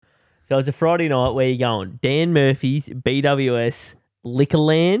So it's a Friday night. Where you going? Dan Murphy's, BWS,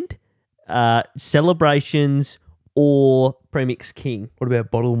 Liquorland, Celebrations, or Premix King? What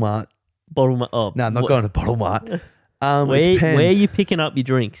about Bottle Mart? Oh, No, I'm not going to Bottle Mart. It where depends. are you picking up your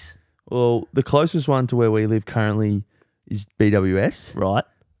drinks? Well, the closest one to where we live currently is BWS. Right.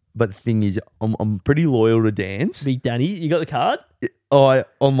 But the thing is, I'm pretty loyal to Dan's. Big Danny, you got the card?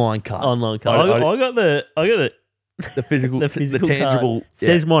 Online card. Online card. I got the the physical, the physical the tangible. card.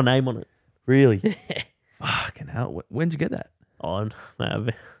 Says my name on it. Really? Fucking hell. When'd you get that? On,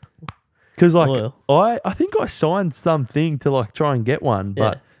 Because I think I signed something to like try and get one,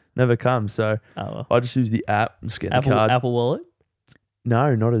 but never come. So I just use the app and scan the card. Apple Wallet? No,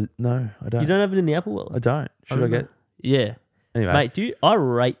 I don't. You don't have it in the Apple Wallet? I don't. Should I get? Yeah. Anyway, mate, I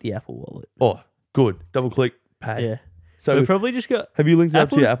rate the Apple Wallet. Oh, good. Double click, pay. Yeah. So we probably just got. Have you linked it up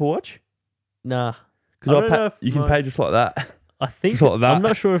to your Apple Watch? Nah. Because you can pay just like that. I think just like that. I'm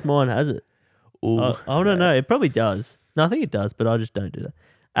not sure if mine has it. Ooh, I don't know. It probably does. No, I think it does, but I just don't do that.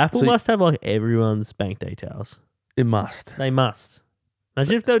 Apple must have like everyone's bank details. It must. They must.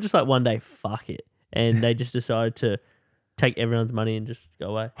 Imagine if they were just like one day, fuck it, and they just decided to take everyone's money and just go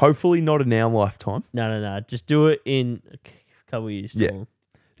away. Hopefully not in our lifetime. No. Just do it in a couple of years.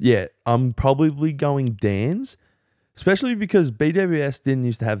 Yeah. I'm probably going Dan's, especially because BWS didn't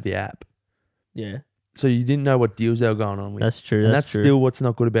used to have the app. Yeah. So you didn't know what deals they were going on with. That's true. And that's still what's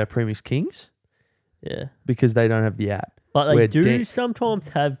not good about Premix Kings. Yeah. Because they don't have the app. But they do sometimes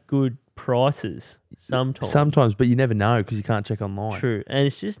have good prices. Sometimes, but you never know because you can't check online. True. And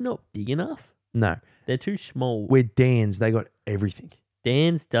it's just not big enough. No. They're too small. Where Dan's, they got everything.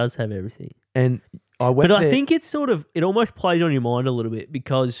 Dan's does have everything. And I think it's sort of, it almost plays on your mind a little bit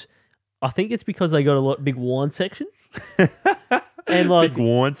because I think it's because they got a big wine section. And like, big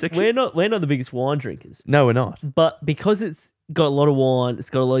wine section? We're not the biggest wine drinkers. No, we're not. But because it's got a lot of wine, it's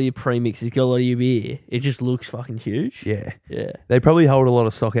got a lot of your premix, it's got a lot of your beer, it just looks fucking huge. Yeah. Yeah. They probably hold a lot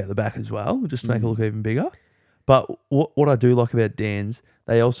of stock out the back as well, just to make it look even bigger. But what I do like about Dan's,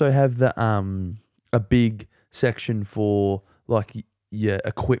 they also have the a big section for like your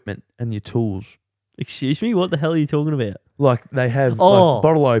equipment and your tools. Excuse me, what the hell are you talking about? Like they have like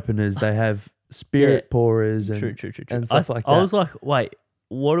bottle openers, they have spirit pourers and, true. and stuff like that. I was like, wait,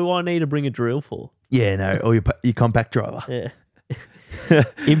 what do I need to bring a drill for? Yeah, no, or your compact driver. Yeah.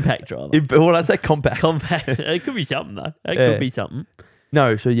 Impact driver. What did I say? Compact. Compact. It could be something though. It could be something.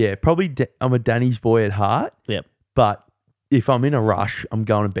 No, so yeah, probably I'm a Danny's boy at heart. Yep. But if I'm in a rush, I'm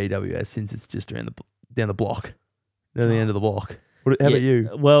going to BWS since it's just down the block, down the end of the block. How about you?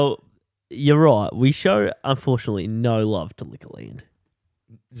 Well, you're right. We show, unfortunately, no love to Liquorland.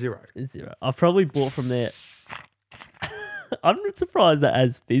 Zero. I've probably bought from there. I'm not surprised that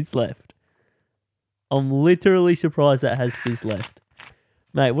has fizz left. I'm literally surprised that has fizz left.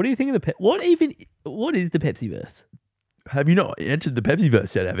 Mate, what do you think of the what is the Pepsi-verse? Have you not entered the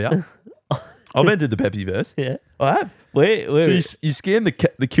Pepsi-verse yet, have you? I've entered the Pepsi-verse. Yeah. I have. Where so you scan the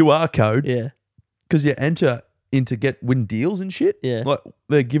QR code. Yeah. Because you enter in to win deals and shit. Yeah. Like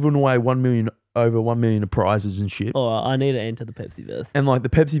they're giving away over 1 million of prizes and shit. Oh, I need to enter the Pepsi-verse. And like the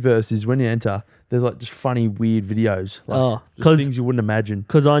Pepsi-verse is when you enter, there's like just funny, weird videos. Like just things you wouldn't imagine.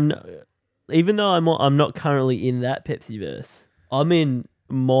 Because even though I'm not currently in that Pepsi-verse, I'm in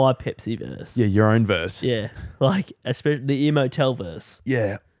my Pepsi-verse. Yeah, your own verse. Yeah. Like, especially the Ear Motel verse.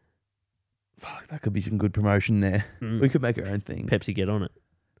 Yeah. Fuck, that could be some good promotion there. We could make our own thing. Pepsi, get on it.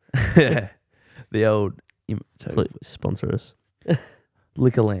 Yeah. The old Ear Motel. Please sponsor us.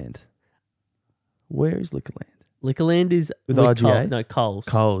 Liquorland. Where is Liquorland? Liquorland is with RGA? No, Coles.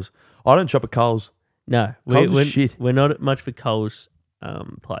 Coles. I don't shop at Coles. No. Coles is shit. We're not much for Coles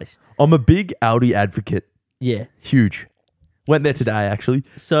place. I'm a big Aldi advocate. Yeah. Huge. Went there today, actually.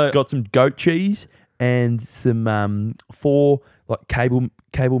 So got some goat cheese and some 4 like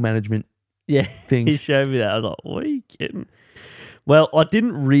cable management things. He showed me that. I was like, what are you getting? Well, I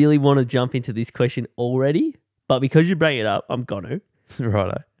didn't really want to jump into this question already, but because you bring it up, I'm gonna.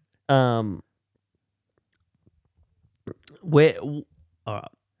 Righto. All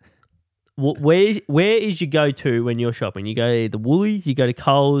right. Where is your go-to when you're shopping? You go to either Woolies, you go to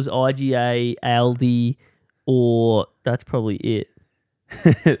Coles, IGA, Aldi, or that's probably it.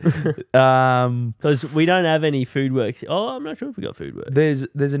 Because we don't have any Food Works. Oh, I'm not sure if we got Food Works.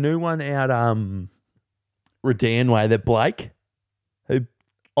 There's a new one out Redan Way that Blake.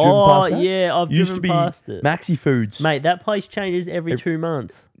 Yeah, I've used driven to be past it. Maxi Foods. Mate, that place changes every 2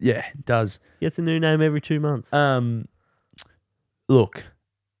 months. Yeah, it does. Gets a new name every 2 months. Look,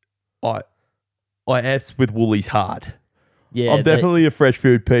 I F's with Woolies hard. Yeah, I'm definitely a fresh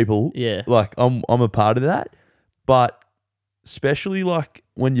food people. Yeah. Like I'm a part of that. But especially like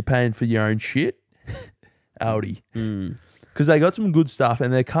when you're paying for your own shit, Aldi. Mm. Because they got some good stuff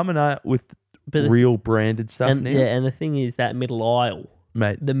and they're coming out with real branded stuff and now. yeah, and the thing is that middle aisle,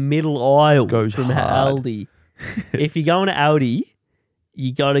 Mate, the middle aisle goes from hard. Aldi. If you're going to Aldi,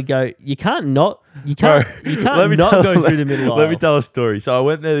 you gotta go. You can't not. You can't. Bro, You can't not go through the middle aisle. Let me tell a story. So I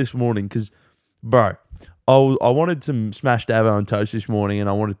went there this morning because, bro, I wanted some smashed avo on toast this morning and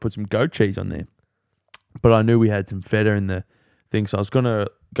I wanted to put some goat cheese on there. But I knew we had some feta in the thing, so I was going to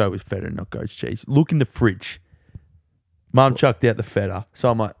go with feta, not goat cheese. Look in the fridge. Mum chucked out the feta. So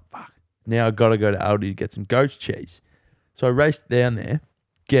I'm like, fuck, now I got to go to Aldi to get some goat cheese. So I raced down there,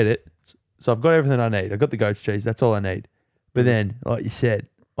 get it. So I've got everything I need. I got the goat cheese. That's all I need. But then, like you said,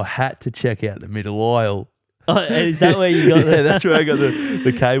 I had to check out the middle aisle. Oh, and is that where you got? Yeah, that's where I got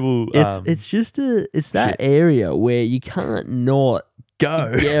the cable. It's just that shit. area where you can't not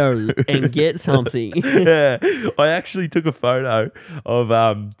Go. go and get something. Yeah, I actually took a photo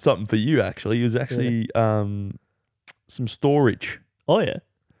of something for you. Actually, it was actually some storage, Oh yeah.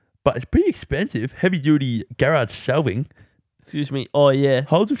 but it's pretty expensive. Heavy duty garage shelving. Excuse me. Oh yeah.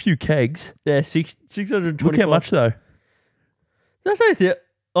 Holds a few kegs. Yeah. 625. Look how much though. That's like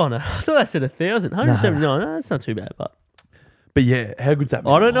oh no, I thought I said 1,000. 179. No, that's not too bad, but. But yeah, how good's that?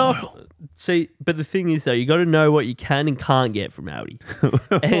 I don't know if see, but the thing is though, you got to know what you can and can't get from Aldi.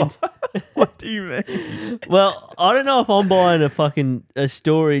 And What do you mean? well, I don't know if I'm buying a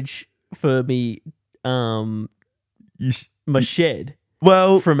storage for me my shed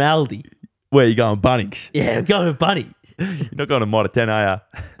Well, from Aldi. where you going, Bunnings? Yeah, I'm going with Bunny. You're not going to Mitre 10, are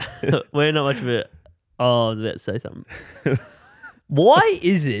you? We're not much of a. Oh, I was about to say something. Why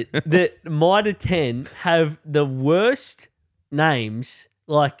is it that Mitre 10 have the worst names?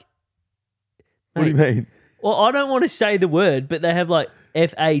 Like, What do you mean? well, I don't want to say the word, but they have like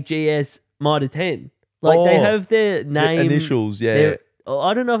FAGS Mitre 10. Like they Oh, have their name, The initials, yeah.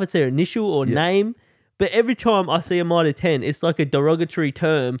 I don't know if it's their initial or Yeah. name, but every time I see a Mitre 10, it's like a derogatory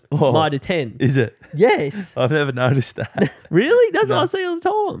term. Oh. Mitre 10. Is it? Yes. I've never noticed that. Really? That's No. what I see all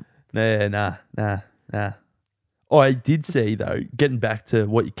the time. Nah. I did see, though, getting back to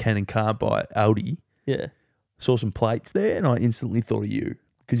what you can and can't buy at Aldi, Yeah. saw some plates there and I instantly thought of you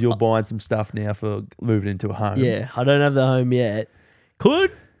because you're buying some stuff now for moving into a home. Yeah, I don't have the home yet.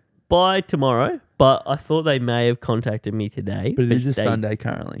 Could buy tomorrow, but I thought they may have contacted me today. But it is a they- Sunday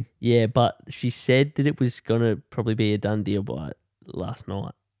currently. Yeah, but she said that it was going to probably be a done deal by last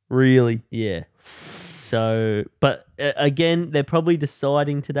night. Really? Yeah. So, but again, they're probably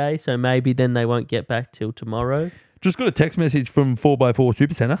deciding today, so maybe then they won't get back till tomorrow. Just got a text message from 4x4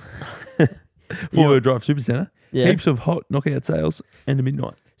 Supercentre. 4-wheel drive Supercentre. Yeah. Heaps of hot knockout sales end of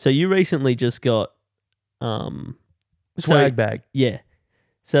midnight. So you recently just got Swag bag. Yeah.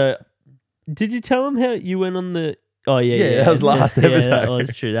 So did you tell them how you went on the? Oh yeah, Yeah, that was last Yeah, episode. that was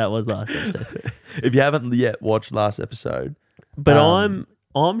true. That was last episode. If you haven't yet watched last episode. But Um,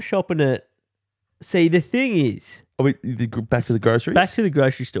 I'm shopping at. See, the thing is, Are we back to the groceries? back to the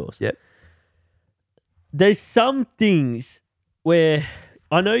grocery stores. Yep. There's some things where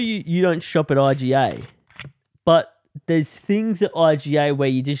I know you don't shop at IGA, but there's things at IGA where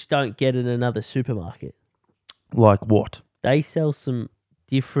you just don't get in another supermarket. Like what? They sell some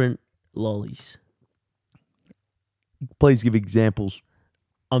different lollies. Please give examples.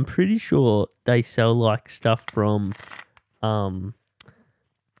 I'm pretty sure they sell like stuff from the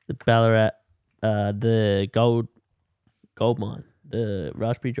Ballarat, the gold mine, the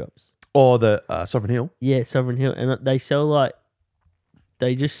raspberry drops. Or the Sovereign Hill. Yeah, Sovereign Hill, and they sell like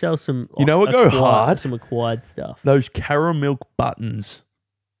they just sell some. You know what go hard? Some acquired stuff. Those caramel buttons.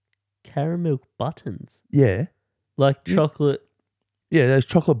 Caramel buttons, Yeah. like Yeah. chocolate. Yeah, those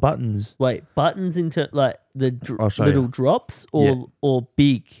chocolate buttons. Wait, buttons into like the I'll show little you. drops or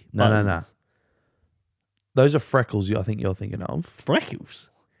big. No. Buttons? Those are freckles I think you're thinking of. Freckles.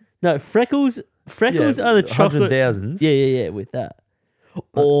 No, freckles. Freckles Yeah, are the chocolate. 100,000s. Yeah, with that.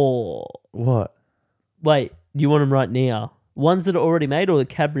 Or What? wait, you want them right now? Ones that are already made, or the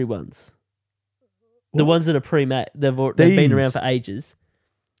Cadbury ones? The What? ones that are pre-made. They've been around These. for ages.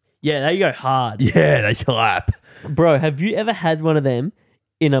 Yeah, they go hard, Yeah, they slap. bro. Have you ever had one of them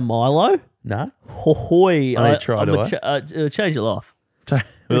in a Milo? No? Hoy, I need to try, do it'll change your life.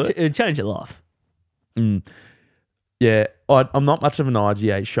 Will it? It'll change your life. Mm. Yeah, I'm not much of an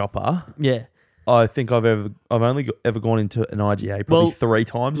IGA shopper. Yeah. I think I've only ever gone into an IGA probably Well, 3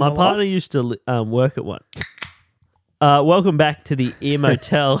 times. My in partner life. used to work at one. Welcome back to the Ear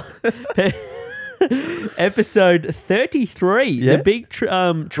Motel, episode 33. Yeah. The big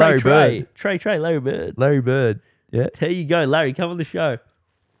Larry Bird. Larry Bird. Larry Bird. Yeah. There you go, Larry. Come on the show.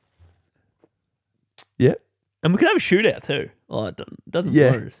 Yeah. And we could have a shootout too. Oh, it doesn't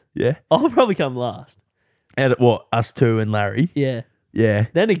Yeah. matter. Yeah. I'll probably come last. And what, us two and Larry? Yeah. Yeah.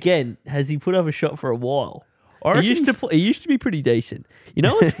 Then again, has he put up a shot for a while? I He used to reckon he used to be pretty decent. You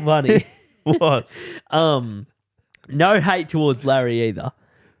know what's funny? what? No hate towards Larry either,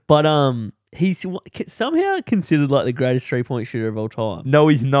 but he's somehow considered like the greatest 3-point shooter of all time. No,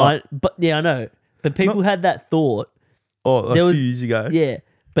 he's not. I know. But people had that thought. A there few years ago. Yeah,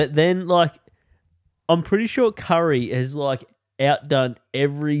 but then like, I'm pretty sure Curry has like outdone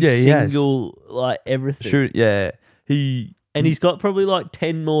every single like everything. Shoot, yeah. And he's got probably like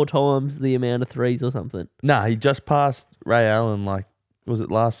 10 more times the amount of threes or something. Nah, he just passed Ray Allen, like, was it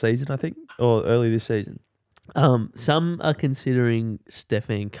last season, I think? Or early this season? Some are considering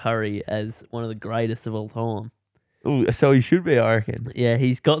Stephen Curry as one of the greatest of all time. Ooh, so he should be, I reckon. Yeah,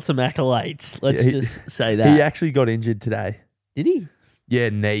 he's got some accolades. Let's just say that. He actually got injured today. Did he? Yeah,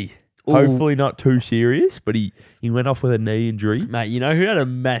 knee. Ooh. Hopefully not too serious, but he went off with a knee injury. Mate, you know who had a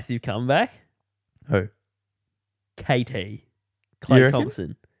massive comeback? Who? KT. You Klay reckon?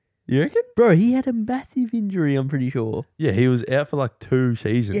 Thompson. You reckon? Bro, he had a massive injury, I'm pretty sure. Yeah, he was out for like 2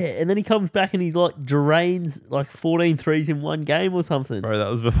 seasons. Yeah, and then he comes back and he's like drains like 14 threes in one game or something. Bro, that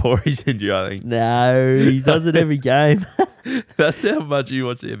was before his injury, I think. No, he does it every game. That's how much you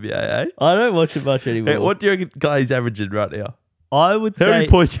watch the NBA, eh? I don't watch it much anymore. Hey, what do you reckon Clay's averaging right now? I would How say many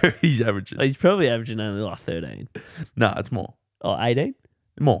points do you reckon he's averaging? he's probably averaging only like 13. Nah, it's more. Oh, 18?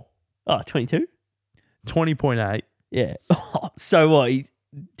 More. Oh, 22? 20.8. Yeah. So what? He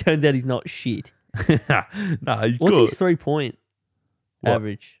turns out he's not shit. Nah, he's What's good. his 3-point What?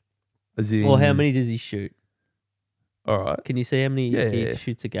 average? As in, Or how many does he shoot? All right. Can you see how many Yeah, he yeah.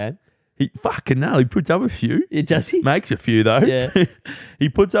 shoots a game? He fucking no, he puts up a few. Does he? Makes a few though. Yeah. He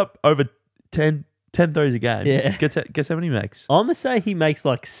puts up over 10 throws a game. Yeah. Guess how many he makes? I'm going to say he makes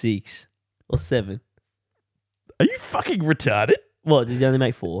like 6 or 7. Are you fucking retarded? What? Does he only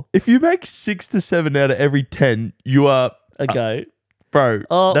make 4? If you make 6 to 7 out of every 10, you are A go. bro.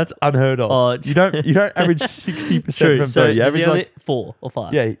 Oh. That's unheard of. Oh, you don't average 60% True. from So 30. You does average he only like 4 or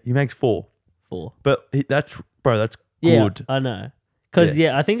 5? yeah, he makes 4. 4. But that's Yeah, good. I know. Because,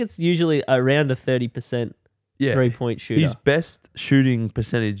 I think it's usually around a 30% Yeah. 3-point shooter. His best shooting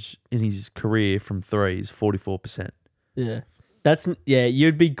percentage in his career from 3 is 44%. Yeah.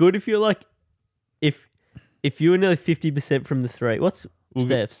 You'd be good if you're like, if you were nearly 50% from the 3. What's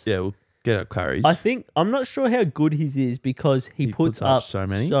Steph's? We'll get up Curry's. I'm not sure how good his is because he puts up so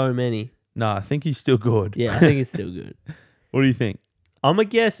many. No, I think he's still good. Yeah, I think it's still good. What do you think? I'm going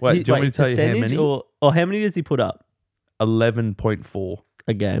to guess. Wait, do you want me to tell you how percentage many? Or how many does he put up 11.4.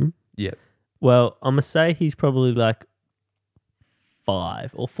 a game? Yeah. Well, I'm going to say he's probably like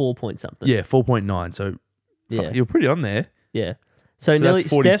 5 or 4 point something. Yeah, 4.9. So Yeah. you're pretty on there. Yeah. So So nearly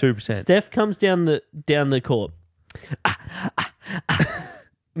that's 42%. Steph comes down the court.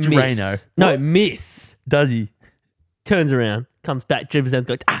 Drano. Miss. No, What? miss. Does he? Turns around, comes back, dribbles down,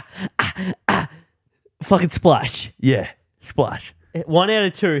 goes fucking splash. Yeah. Splash. 1 out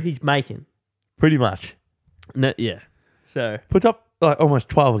of 2 he's making. Pretty much. No, yeah. So Puts up like almost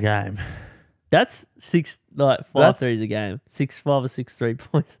 12 a game. that's 5 That's- threes a game. 5 or 6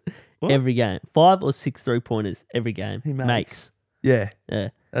 3-points What? every game. 5 or 6 3-pointers every game. He makes. makes. Yeah. Yeah.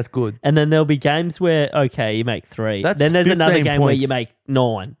 That's good. And then there'll be games where you make 3. That's then there's another 15 game where points. you make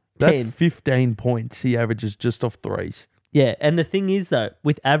 9, That's 10. 15 points he averages just off threes. Yeah, and the thing is though,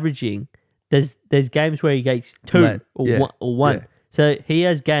 with averaging, there's games where he gets 2 Mate, or yeah, 1. yeah. So he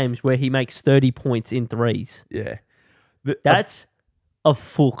has games where he makes 30 points in threes. Yeah. That's a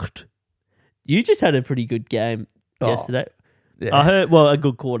fucked. You just had a pretty good game Oh, yesterday. yeah. I heard a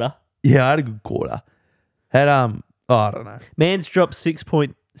good quarter. Yeah, I had a good quarter. Had I don't know. Man's dropped 6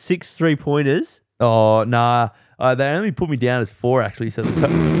 3-pointers. Oh nah, they only put me down as 4 actually. So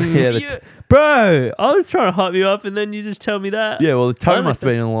Bro, I was trying to hype you up and then you just tell me that. yeah, well the toe I must have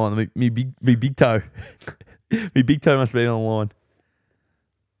been on the line. Me big toe, me big toe must have been on the line.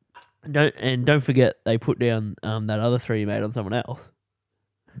 Don't forget they put down that other 3 you made on someone else.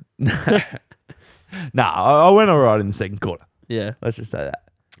 Nah, I went alright in the second quarter. Yeah, Let's just say that.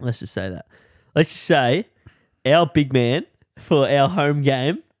 let's just say that. Let's just say our big man for our home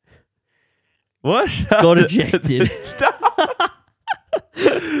game What? got ejected.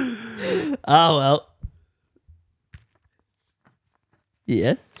 Oh well.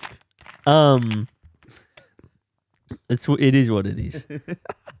 Yes. It is what it is.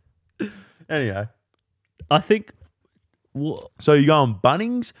 Anyway, I think. so you go on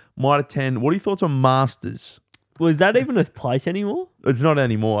Bunnings, Mitre 10. What are your thoughts on Masters? Was that even a place anymore? It's not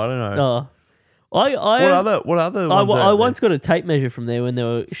anymore. I don't know. Oh, What other I ones? are there? once got a tape measure from there when they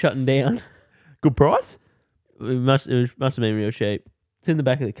were shutting down. Good price? must have been real cheap. It's in the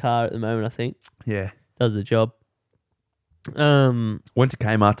back of the car at the moment, I think. Yeah. Does the job. Went to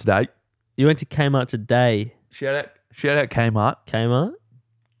Kmart today. You went to Kmart today. Shout out Kmart. Kmart?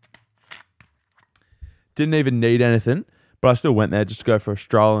 Didn't even need anything, but I still went there just to go for a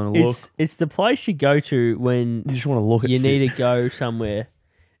stroll and a look. It's the place you go to when You just want to look at you shit. need to go somewhere,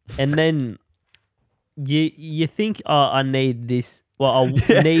 and then you think, oh, I need this. Well, I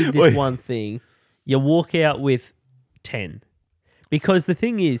need this one thing. You walk out with 10, because the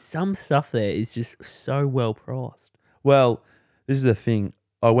thing is, some stuff there is just so well priced. Well, this is the thing.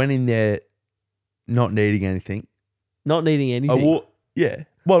 I went in there not needing anything. Not needing anything. Yeah.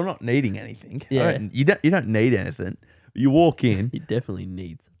 Well, not needing anything. Yeah. You don't need anything. You walk in. You definitely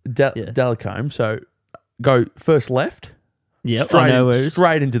need. Delacombe. So go first left. Yep.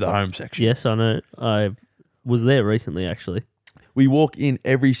 Straight into the home section. Yes, I know. I was there recently, actually. We walk in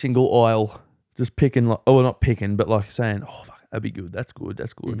every single aisle, just picking. Not picking, but like saying, "Oh, fuck, that'd be good. That's good.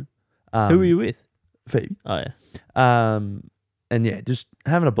 That's good." Who were you with? Phoebe. Oh yeah. And yeah, just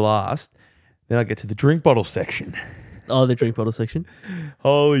having a blast. Then I get to the drink bottle section. Oh, the drink bottle section.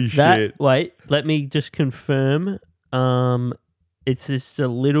 Holy shit! Wait, let me just confirm. It's just a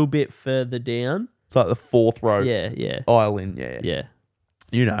little bit further down. It's like the fourth row. Yeah. Aisle in. Yeah.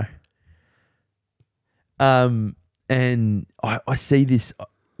 You know. And I see this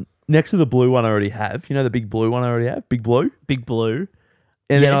next to the blue one I already have. You know the big blue one I already have? Big blue? Big blue.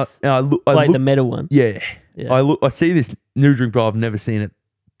 And yes. then I look. The metal one. Yeah. I see this new drink bottle. I've never seen it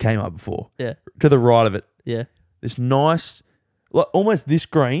came up before. Yeah. To the right of it. Yeah. This nice, like almost this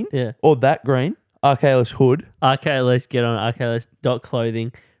green. Yeah. Or that green. Arcalis hood. Arcalis, get on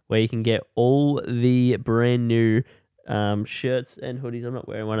arcalis.clothing, where you can get all the brand new shirts and hoodies. I'm not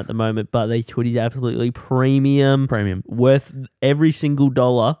wearing one at the moment, but these hoodies are absolutely premium. Worth every single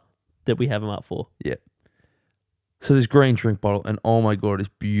dollar that we have them up for. Yeah. So this green drink bottle, and oh my god, it's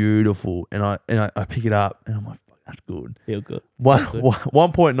beautiful. And I pick it up, and I'm like, fuck, that's good. Feel good.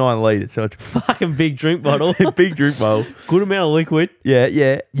 1.9 litres, so it's fucking big drink bottle. Big drink bottle. Good amount of liquid. Yeah.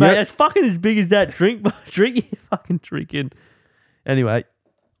 Mate, it's fucking as big as that drink you're fucking drinking. Anyway,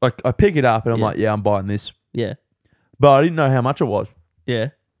 I pick it up, and I'm like, yeah, I'm buying this. Yeah. But I didn't know how much it was. Yeah.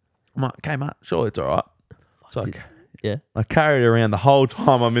 I'm like, okay, mate, surely it's all right. So I carry it around the whole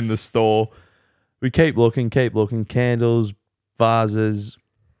time I'm in the store. We keep looking, candles, vases,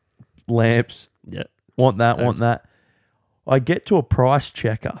 lamps. Yeah. Want that. I get to a price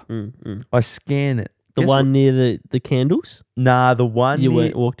checker. I scan it. The one near the candles? Nah, the one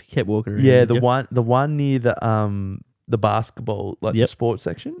kept walking around. Yeah, the one near the basketball, like the sports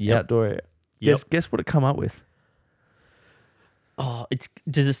section, outdoor area. Guess what it come up with? Oh,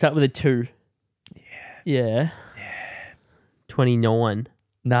 does it start with a 2? Yeah. 29.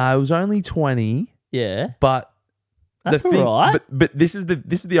 No, it was only 20. Yeah. But that's all right. But this is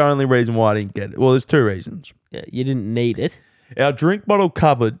the only reason why I didn't get it. Well, there's 2 reasons. Yeah, you didn't need it. Our drink bottle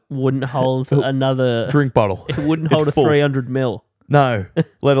cupboard wouldn't hold another drink bottle. It wouldn't hold a 300 mil. No,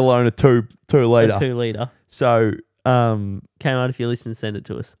 let alone a 2 litre. A 2 litre. So, came out if you listen, send it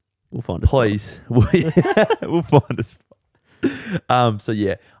to us. We'll find it. Please. We'll find us. So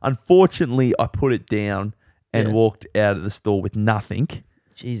yeah, unfortunately, I put it down and walked out of the store with nothing.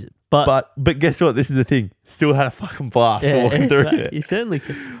 Jesus. But guess what? This is the thing. Still had a fucking blast walking through it. You certainly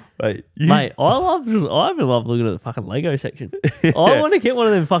can. Mate, I even love looking at the fucking Lego section. I want to get one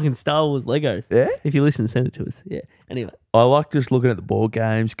of them fucking Star Wars Legos. Yeah? If you listen, send it to us. Yeah. Anyway. I like just looking at the board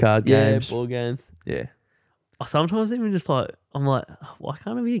games, card games. Yeah, board games. Yeah. I sometimes even just I'm like, why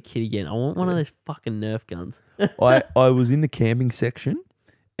can't I be a kid again? I want one of those fucking Nerf guns. I was in the camping section,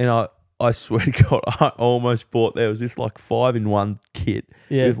 and I swear to God, I almost bought, there was this like 5-in-1 kit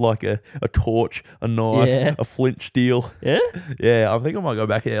with like a torch, a knife, a flint steel. Yeah? Yeah, I think I might go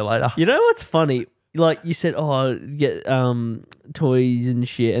back there later. You know what's funny? Like you said, get toys and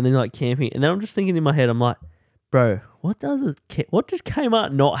shit, and then like camping, and then I'm just thinking in my head, I'm like, bro, what does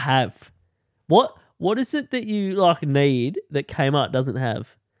Kmart not have? What is it that you like need that Kmart doesn't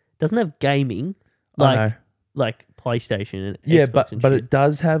have? Doesn't have gaming, like PlayStation and Xbox and but shit. it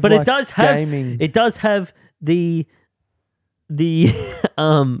does have. But like it does have gaming. It does have the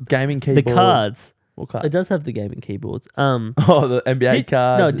gaming keyboards. The cards. What cards? It does have the gaming keyboards. The NBA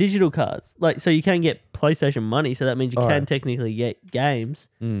cards. No, digital cards. Like, so you can get PlayStation money, so that means you can technically get games.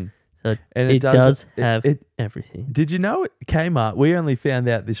 So it does have everything. Did you know at Kmart, we only found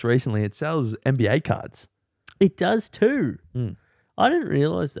out this recently, it sells NBA cards. It does too. I didn't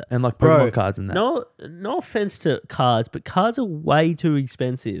realise that. And like Pokemon cards and that. No offense to cards, but cards are way too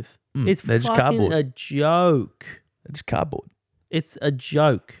expensive. It's they're just cardboard. A joke. They're just cardboard. It's a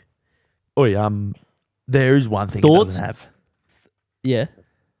joke. Oi, There is one thing Thoughts? it doesn't have. Yeah.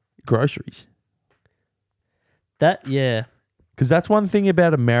 Groceries. Yeah. Because that's one thing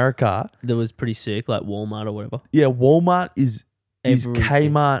about America. That was pretty sick, like Walmart or whatever. Yeah, Walmart is Everything.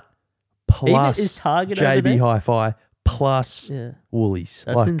 Kmart plus Even is Target over JB there? Hi-Fi plus Yeah. Woolies.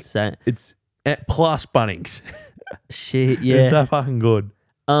 That's insane. It's plus Bunnings. Shit, It's yeah. that fucking good.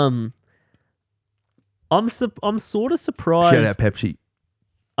 I'm sort of surprised. Shout out Pepsi.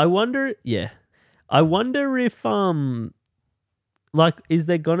 I wonder if like, is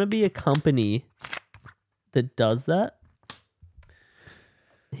there gonna be a company that does that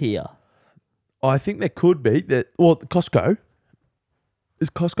here? I think there could be that. Well, Costco. Is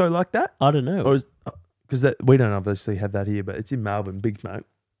Costco like that? I don't know. Or is because we don't obviously have that here, but it's in Melbourne, Big Smoke.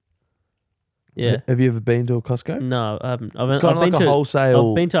 Yeah. Have you ever been to a Costco? No, I haven't. It's kind of like a wholesale.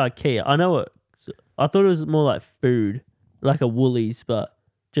 I've been to IKEA. I know it. I thought it was more like food, like a Woolies, but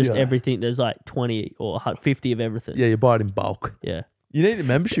just everything. There's like 20 or 50 of everything. Yeah, you buy it in bulk. Yeah. You need a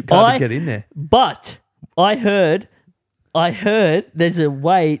membership card to get in there. But I heard there's a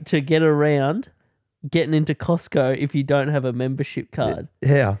way to get around getting into Costco if you don't have a membership card.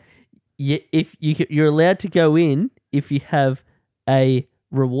 Yeah. You're allowed to go in if you have a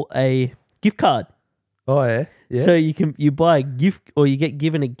gift card. Oh yeah. Yeah. So you buy a gift or you get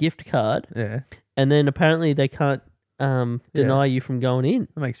given a gift card. Yeah. And then apparently they can't deny you from going in.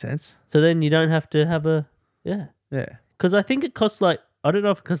 That makes sense. So then you don't have to have Yeah. Because I think it costs like, I don't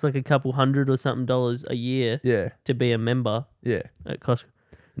know if it costs like a couple $100 or something a year Yeah. to be a member Yeah. at Costco,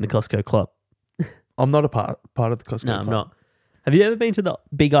 in the Costco club. I'm not a part of the Costco. No, I'm club. not. Have you ever been to the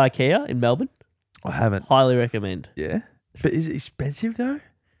big IKEA in Melbourne? I haven't. Highly recommend. Yeah. But is it expensive though?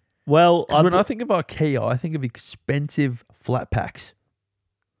 Well, When I think of IKEA, I think of expensive flat packs.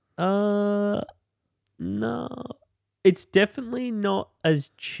 no, it's definitely not as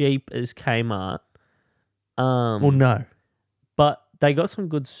cheap as Kmart. Well, no. But they got some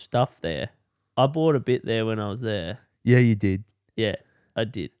good stuff there. I bought a bit there when I was there. Yeah, you did. Yeah, I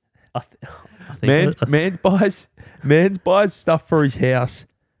did. I think Man buys stuff for his house.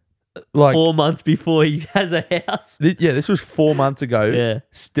 Like 4 months before he has a house. This was 4 months ago. Yeah.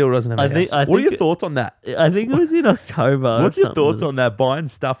 Still doesn't have a house. What are your thoughts on that? I think it was in October. What's your thoughts on that? Buying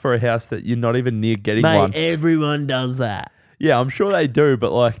stuff for a house that you're not even near getting one. Everyone does that. Yeah, I'm sure they do,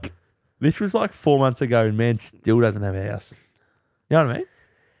 but like this was like 4 months ago and man still doesn't have a house. You know what I mean?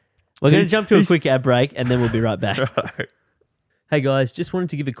 We're going to jump to a quick ad break and then we'll be right back. Right. Hey guys, just wanted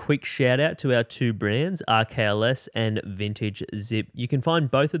to give a quick shout out to our two brands, RKLS and Vintage Zip. You can find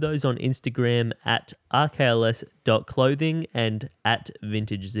both of those on Instagram at rkls.clothing and at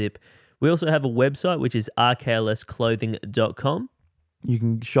Vintage Zip. We also have a website which is rklsclothing.com. You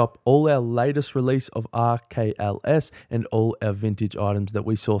can shop all our latest release of RKLS and all our vintage items that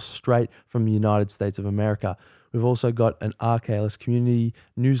we source straight from the United States of America. We've also got an RKLS community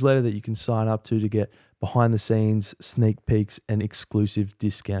newsletter that you can sign up to get behind the scenes, sneak peeks, and exclusive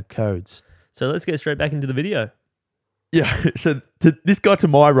discount codes. So let's get straight back into the video. Yeah, so this guy to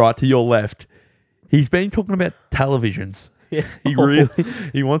my right, to your left, he's been talking about televisions. Yeah.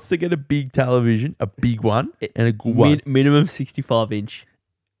 He wants to get a big television, a big one, and a good one. Minimum 65 inch.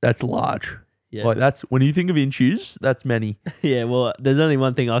 That's large. Yeah. Like that's when you think of inches, that's many. Yeah, well, there's only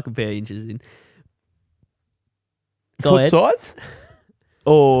one thing I compare inches in. Foot size?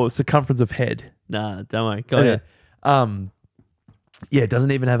 Or circumference of head? Nah, don't worry. Go ahead. Yeah,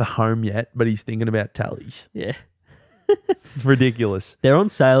 doesn't even have a home yet, but he's thinking about tallies. Yeah. It's ridiculous. They're on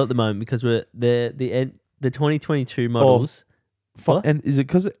sale at the moment because the 2022 models. And is it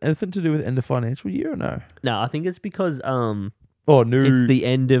because anything to do with end of financial year or no? No, I think it's because new. It's the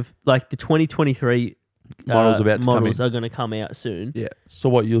end of like the 2023 models about to models come in. are going to come out soon. Yeah. So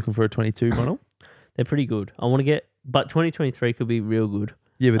what, you looking for a 22 model? They're pretty good. I want to get, but 2023 could be real good.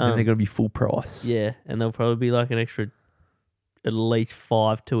 Yeah, but then they're going to be full price. Yeah, and they'll probably be like an extra, at least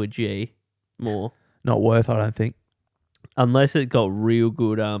 5 to a G more. Not worth, I don't think. Unless it got real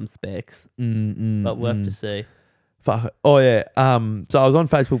good specs. But we'll have to see. Fuck it. Oh yeah. So I was on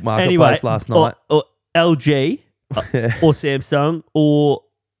Facebook Marketplace last night. Or LG or Samsung or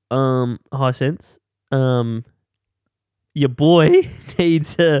Hisense. Your boy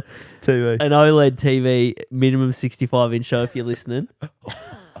needs an OLED TV, minimum 65 inch. So if you're listening,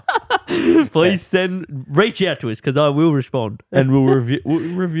 please reach out to us because I will respond and we'll review it.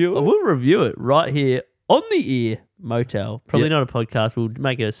 We'll review it right here on the Ear Motel. Probably not a podcast. We'll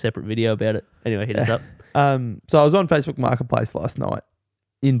make a separate video about it. Anyway, hit us up. So I was on Facebook Marketplace last night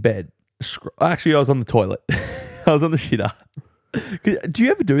in bed. Actually, I was on the toilet. I was on the shitter. Do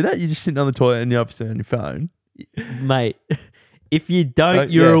you ever do that? You're just sitting on the toilet and you're obviously on your phone. Mate, If you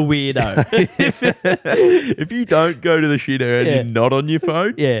don't, you're a weirdo. If you don't go to the shitter and you're not on your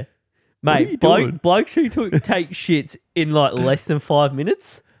phone, Yeah. What are you doing? Blokes who take shits in like less than 5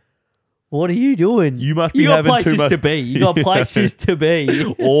 minutes. What are you doing? you must be You got having places too much to be. You got places to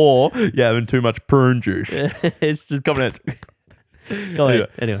be. or you're having too much prune juice. It's just Coming out. go ahead.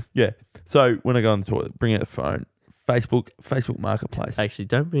 Anyway, Yeah. So when I go on the toilet, bring out the phone. Facebook Marketplace. actually,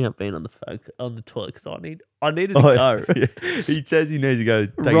 don't bring up being on the toilet because I needed to go Yeah. He says he needs to go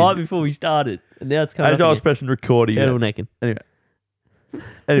right before we started, and now it's coming as up I was again. pressing record. Turtlenecking.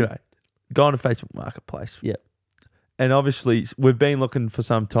 Anyway, go on to Facebook Marketplace. Yep. And obviously, we've been looking for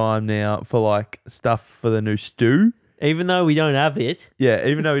some time now for like stuff for the new stew. Even though we don't have it, Yeah,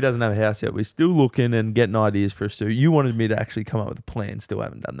 even though he doesn't have a house yet, we're still looking and getting ideas for a stew. You wanted me to actually come up with a plan. Still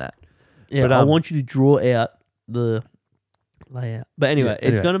haven't done that. yeah, But, I want you to draw out the layout. But anyway, Yeah, it's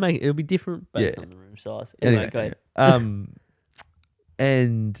anyway. gonna make it'll be different based Yeah. on the room size. Anyway, go ahead.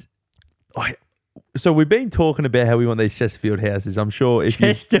 And so we've been talking about how we want these Chesterfield houses. I'm sure if you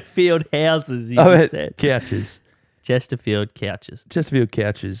Chesterfield houses, you oh, just said. couches, Chesterfield couches. Chesterfield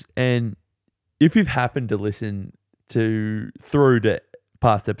couches, and if you've happened to listen through to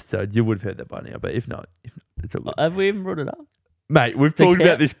past episodes, you would have heard that by now. But if not, it's all good. Have we even brought it up? Mate, we've The talked cou-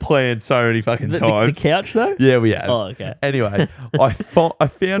 about this plan so many fucking The times. couch though? Yeah, we have. Oh, okay. Anyway, I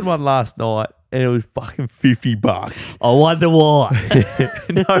found one last night and it was fucking $50. I wonder why.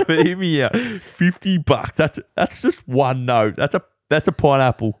 No, but hear me out. $50. That's just one note. That's a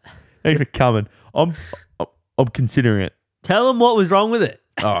pineapple. Thanks for coming. I'm considering it. Tell them what was wrong with it.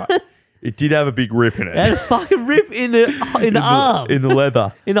 All right. It did have a big rip in it. It had a fucking rip in the arm. In the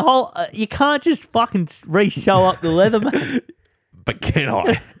leather. In the whole, you can't just fucking re-show up the leather, man. But can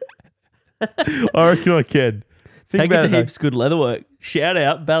I? I reckon I can. Think Take it about to it. heaps good leather work. Shout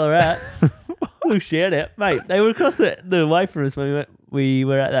out Ballarat. Little shout out, mate. They were across the way from us when we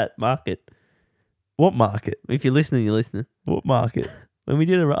were at that market. What market? If you're listening, you're listening. What market? When we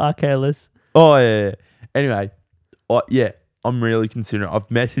did a RKLS. Oh, yeah. Anyway, I'm really considering it. I've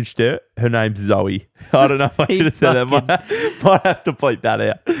messaged her. Her name's Zoe. I don't know if I should have said that. Might have to bleep that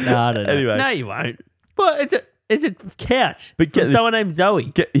out. No, I don't know. Anyway. No, you won't. But it's a couch. But get From this- someone named Zoe.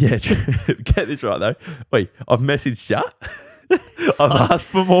 Get this right, though. Wait, I've messaged her. I've asked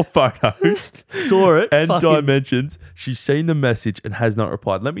for more photos Saw it. and fucking- dimensions. She's seen the message and has not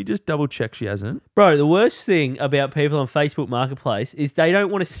replied. Let me just double check she hasn't. Bro, the worst thing about people on Facebook Marketplace is they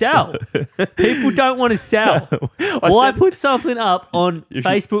don't want to sell. People don't want to sell. Why put something up on If you-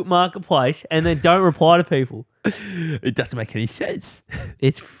 Facebook Marketplace and then don't reply to people? It doesn't make any sense.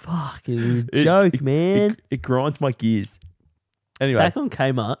 It's fucking a joke, man. It grinds my gears. Anyway. Back on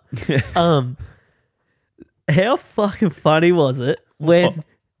Kmart. How fucking funny was it when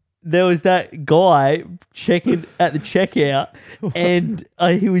there was that guy checking at the checkout and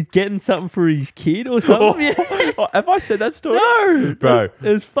he was getting something for his kid or something? Yeah. Oh, have I said that story? No, Bro. It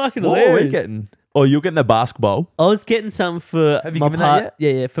was fucking What hilarious. are we getting? Oh, you're getting the basketball. I was getting something for Have you my given that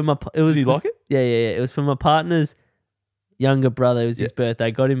Yeah, for my. It was. Did he like it? Yeah. It was for my partner's younger brother. It was his Yeah.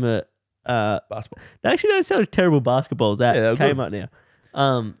 birthday. Got him a. Basketball. They actually don't sell terrible basketballs at Yeah, they're good. Kmart now.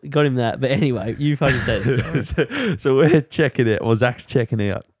 Got him that. But anyway, you fucking said it. So we're checking it. Well, Zach's checking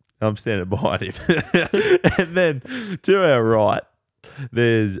out. I'm standing behind him. And then to our right,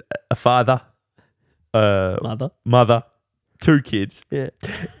 there's a father, mother, two kids, Yeah.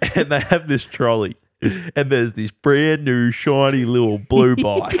 and they have this trolley. And there's this brand new shiny little blue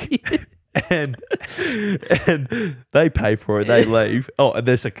bike. And they pay for it. They leave. Oh, and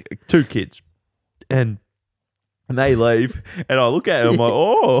there's two kids. And they leave. And I look at it. I'm like,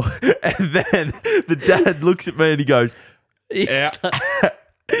 oh. And then the dad looks at me and he goes, yeah.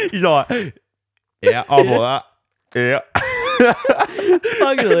 He's like, yeah, I'll buy that. Yeah.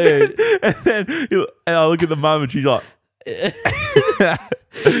 Fucking hilarious. And I look at the mum and she's like, yeah.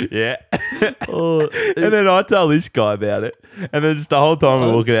 Oh, And then I tell this guy about it. And then just the whole time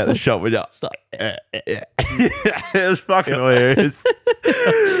we're walking out the shop, we're just, it's like, yeah. It was fucking hilarious.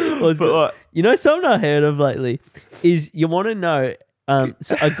 Well, But like, you know something I heard of lately is you want to know.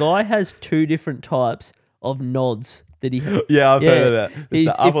 So a guy has two different types of nods that he. yeah, I've heard of that. It's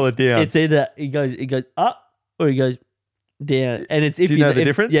He's- the up or the down. It's either he goes up or he goes down, and it's if Do you know the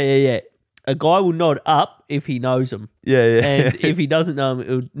difference? Yeah. A guy will nod up if he knows him, yeah. and if he doesn't know him,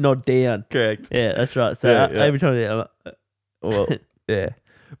 he'll nod down. Correct. Yeah, that's right. So Yeah. every time, I'm like, Well, yeah.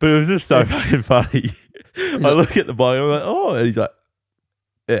 But it was just so fucking funny. I look at the bike and I'm like, oh, and he's like,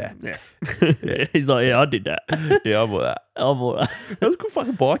 yeah. yeah. He's like, yeah, I did that. Yeah, I bought that. I bought that. That was a good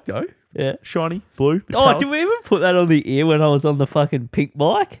fucking bike though. Yeah. Shiny, blue. Oh, did we even put that on the ear when I was on the fucking pink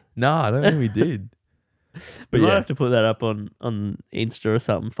bike? No, I don't think we did. We But might yeah, have to put that up on Insta or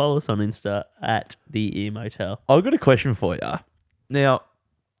something. Follow us on Insta at the Ear Motel. I've got a question for you. Now,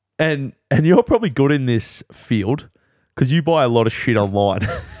 and you're probably good in this field because you buy a lot of shit online.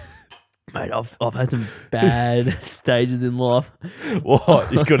 Mate, I've had some bad stages in life.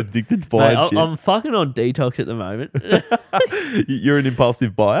 What? You got addicted to Mate, buying shit? I'm fucking on detox at the moment. You're an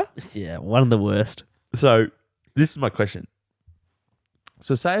impulsive buyer? Yeah, one of the worst. So, this is my question.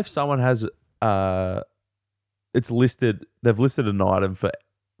 So, say if someone has, they've listed an item for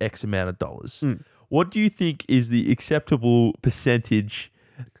X amount of dollars. Mm. What do you think is the acceptable percentage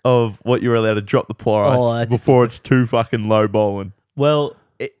of what you're allowed to drop the price before it's too fucking low bowling? Well,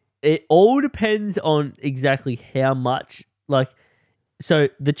 it all depends on exactly how much. Like, so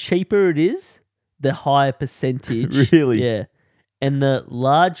the cheaper it is, the higher percentage. Really? Yeah. And the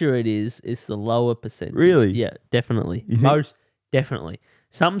larger it is the lower percentage. Really? Yeah, definitely. You think? Most definitely.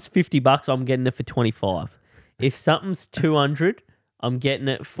 Something's $50, I'm getting it for 25. If something's 200, I'm getting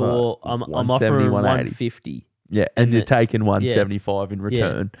it for I'm 170, offering 180. 150. Yeah, and you're taking 175 in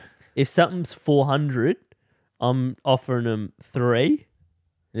return. If something's 400, I'm offering them 3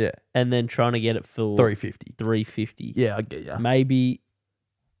 Yeah. and then trying to get it for 350. 350. Yeah, I get you. Maybe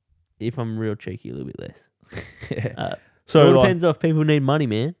if I'm real cheeky, a little bit less. Yeah. So it like, depends if people need money,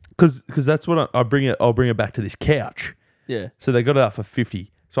 man. because that's what I'll bring it back to this couch. Yeah. So they got it up for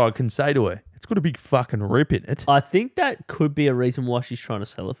 50. So I can say to her, it's got a big fucking rip in it. I think that could be a reason why she's trying to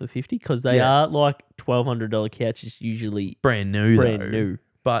sell it for 50 because they Yeah. are like $1,200 couches usually Brand new brand though. new.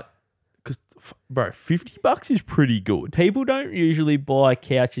 But because bro, $50 is pretty good. People don't usually buy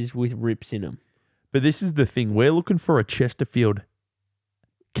couches with rips in them. But this is the thing, we're looking for a Chesterfield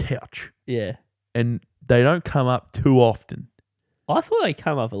couch, Yeah. and they don't come up too often. I thought they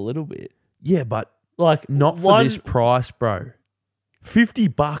come up a little bit. Yeah, but Like not for this price, bro.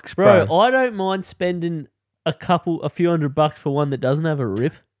 $50, Bro, bro. I don't mind spending a few $100 for one that doesn't have a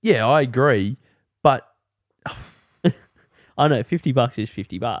rip. Yeah, I agree, but I know $50 is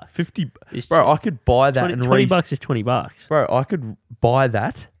 $50. 50, It's bro. I could buy that 20, and $20 is $20. bro. I could buy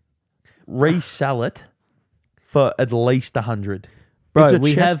that, resell it for at least 100. Bro, it's a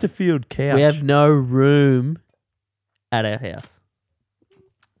we have Chesterfield couch. we have no room at our house.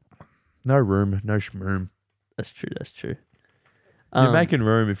 no room, no schmoom. That's true. That's true. You're making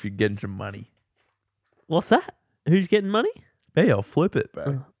room if you're getting some money. What's that? Who's getting money? Hey, I'll flip it,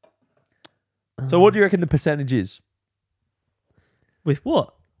 bro. So what do you reckon the percentage is? With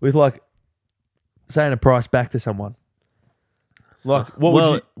what? With like saying a price back to someone. Like what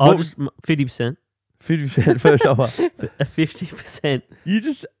well, would you? I'll What, just 50%. 50% first offer. 50%. You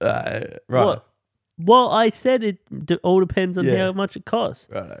just right. What? Well, I said it all depends on Yeah. how much it costs.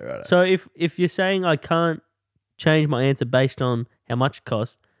 Right. So if you're saying I can't change my answer based on how much it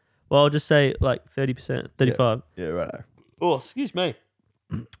costs, well, I'll just say like 30%, 35. Yeah, right. Oh, excuse me.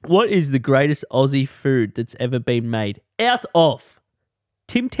 What is the greatest Aussie food that's ever been made out of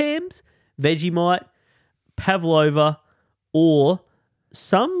Tim Tams, Vegemite, Pavlova, or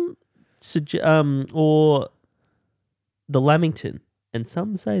or the Lamington? And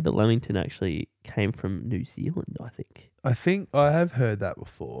some say the Lamington actually came from New Zealand, I think. I think I have heard that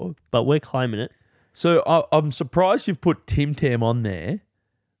before. But we're claiming it. So I'm surprised you've put Tim Tam on there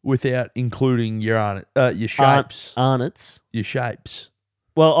without including your shapes. Arnott's. Your shapes.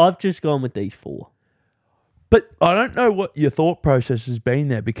 Well, I've just gone with these 4. But I don't know what your thought process has been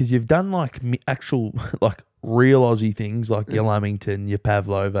there because you've done like actual like real Aussie things like your Lamington, your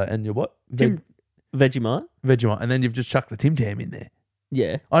Pavlova, and your what? Vegemite. Vegemite, and then you've just chucked the Tim Tam in there.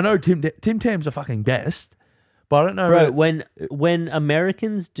 Yeah. I know Tim Tam's a fucking best, but I don't know. Bro, when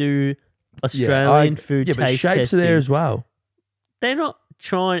Americans do Australian food but taste shapes testing, are there as well. they're not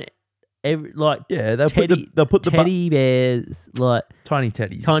trying Yeah, they'll put the teddy bears, like tiny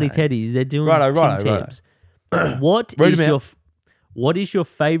teddies. tiny you're saying. teddies. They're doing Righto. Tim Tams. What is your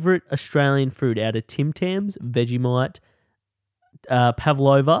favorite Australian food out of Tim Tams, Vegemite,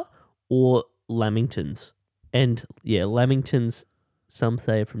 Pavlova, or Lamingtons? And yeah, Lamingtons. Some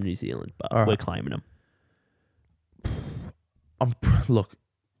say are from New Zealand, but All right. we're claiming them I'm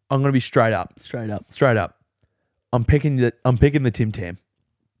going to be straight up. straight up. I'm picking the Tim Tam.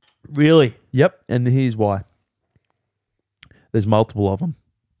 Really? Yep, and here's why. There's multiple of them.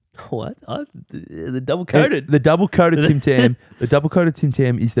 What? The double coated. The double coated Tim Tam. The double coated Tim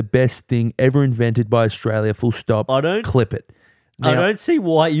Tam is the best thing ever invented by Australia. Full stop. I don't Clip it. I don't see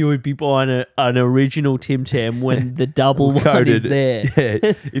why you would be buying an original Tim Tam when the double one is there.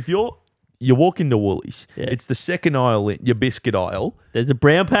 Yeah. If you walk into Woolies, Yeah. it's the second aisle, your biscuit aisle, There's a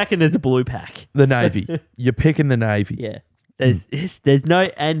brown pack and there's a blue pack. the navy. You're picking the navy. Yeah, There's no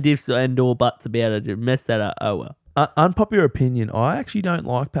and ifs and or buts about it. To mess that up. Oh well. Unpopular opinion. I actually don't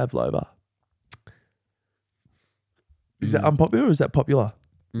like pavlova. Is that unpopular or is that popular?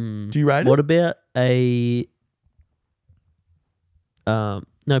 Do you rate What it? about a? No,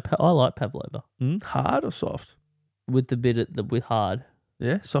 I like pavlova Hard or soft? with the bit at the with hard,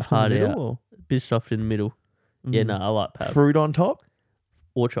 Yeah, soft hard in the out. middle. Or? Bit soft in the middle. Yeah, no, I like pav Fruit on top.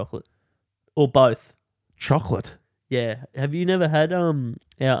 or chocolate or both. Chocolate. Yeah, have you never had our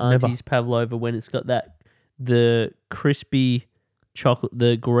Never. auntie's pavlova when it's got the crispy chocolate,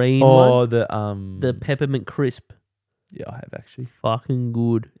 the green Oh, one, the peppermint crisp, Yeah, I have actually. fucking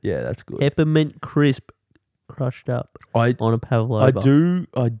good. Yeah, that's good. Peppermint crisp, crushed up I on a pavlova.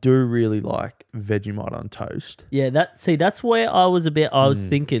 I do really like Vegemite on toast. Yeah, that's where I was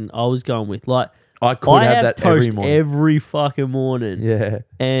thinking I was going with like I could I have have that toast every morning. every fucking morning. Yeah,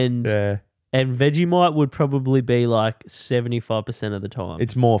 And yeah. and Vegemite would probably be like 75% of the time.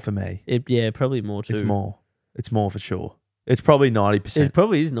 It's more for me. Probably more too. It's more. It's more for sure. It's probably 90%. It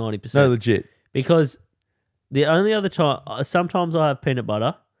probably is 90%. No, legit. Because the only other time, sometimes I have peanut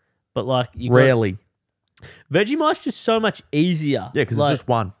butter, but like Rarely. Vegemite's just so much easier. Yeah, because like, it's just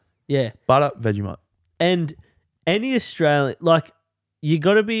one. Yeah. Butter, Vegemite. And any Australian, like, you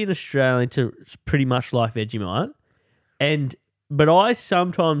got to be an Australian to pretty much like Vegemite. But I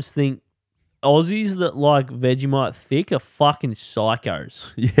sometimes think Aussies that like Vegemite thick are fucking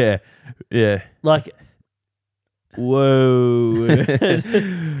psychos. Yeah, yeah. Like, whoa.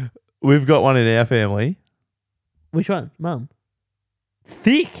 We've got one in our family. Which one? Mum?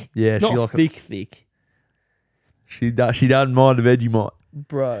 Thick? Yeah, she Not like thick. She doesn't mind the Vegemite.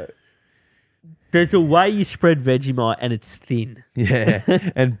 Bro. There's a way you spread Vegemite and it's thin. Yeah,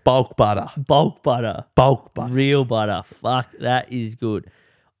 and bulk butter. Bulk butter. Bulk butter. Real butter. Fuck, that is good.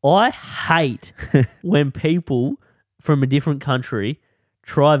 I hate when people from a different country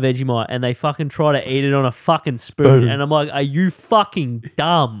try Vegemite and they fucking try to eat it on a fucking spoon. Boom. And I'm like, are you fucking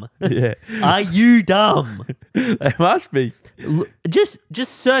dumb? Yeah. Are you dumb? They must be. Just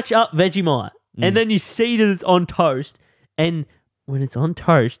search up Vegemite and then you see that it's on toast. And when it's on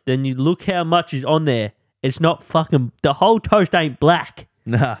toast, then you look how much is on there. It's not fucking... The whole toast ain't black.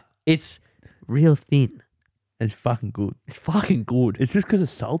 Nah. It's real thin. It's fucking good. It's fucking good. It's just because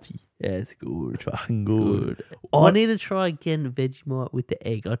it's salty. Yeah, it's good. It's fucking good. I need to try again Vegemite with the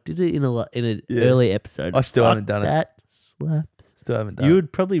egg. I did it in an Yeah. early episode. I still haven't done it. That slaps. Still haven't done You it.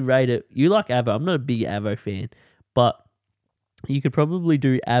 would probably rate it. You like Avo. I'm not a big Avo fan, but you could probably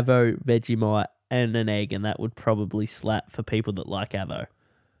do Avo, Vegemite, and an egg, and that would probably slap for people that like Avo.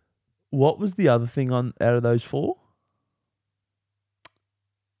 What was the other thing out of those four?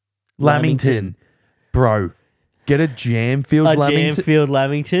 Lamington. Bro, get a jam-filled Lamington. Jam-filled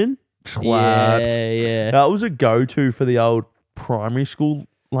Lamington? Slaps. Yeah. That was a go-to for the old primary school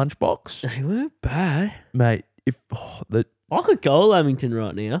lunchbox. They weren't bad. Mate, I could go Lamington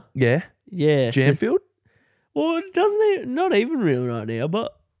right now. Yeah, Yeah. jam-filled? Well, it doesn't not even real right now,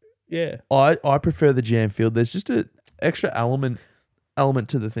 but yeah. I prefer the jam-filled. There's just an extra element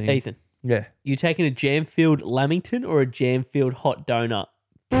to the thing. Ethan, Yeah. you taking a jam-filled Lamington or a jam-filled hot donut?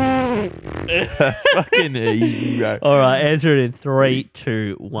 That's fucking easy, bro. All right, answer it in 3,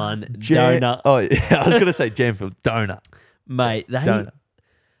 2, 1. Donut. Oh, yeah, I was going to say jam-filled donut. Mate, Donut.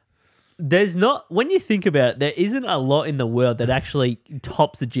 There's not, when you think about it, there isn't a lot in the world that actually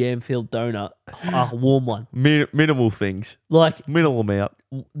tops a jam-filled donut, a warm one. Minimal things. Like, Minimal amount.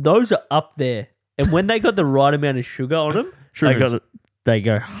 those are up there. And when they got the right amount of sugar on them, they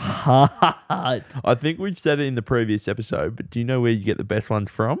go hard. I think we've said it in the previous episode, but do you know where you get the best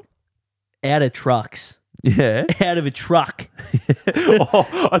ones from? Out of trucks. Yeah. Out of a truck.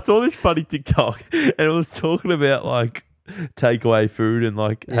 Oh, I saw this funny TikTok and it was talking about like takeaway food and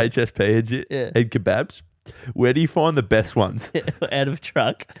like HSP and shit, and kebabs. Where do you find the best ones? Out of a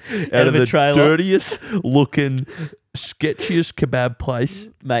truck. Out of a the trailer. dirtiest looking, sketchiest kebab place.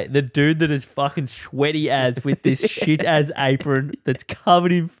 Mate, the dude that is fucking sweaty as with this shit as apron that's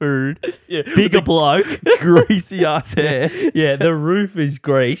covered in food. Yeah, Bigger bloke. greasy ass hair. Yeah, the roof is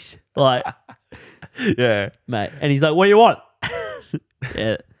grease. Like, Yeah. mate. And he's like, what do you want?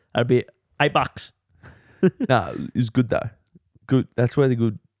 Yeah, that'd be $8. No, it was good though. Good. That's where the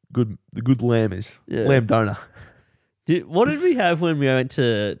good lamb is. Yeah. Lamb donor. What did we have when we went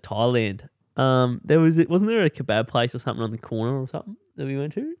to Thailand? Wasn't there a kebab place or something on the corner or something that we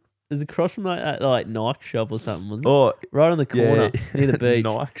went to? It was across from that Nike shop or something, wasn't it? Oh, Right on the corner near the beach.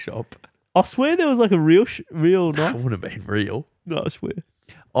 Nike shop. I swear there was like a real That Nike. wouldn't have been real. No, I swear.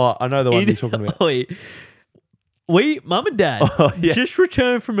 Oh, I know the one you're talking about. Oi, Mum and Dad Oh, yeah. just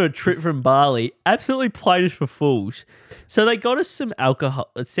returned from a trip from Bali, absolutely played us for fools. So they got us some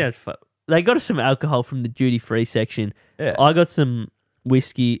alcohol. It sounds They got us some alcohol from the duty free section. Yeah. I got some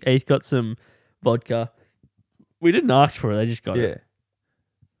whiskey. Heath got some vodka. We didn't ask for it. They just got Yeah.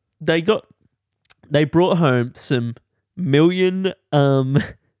 it. They brought home some Million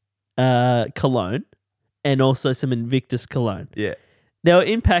cologne and also some Invictus cologne. Yeah. They were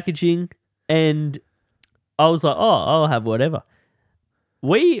in packaging, and I was like, "Oh, I'll have whatever."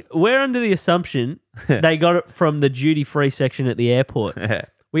 We're under the assumption they got it from the duty free section at the airport. Yeah.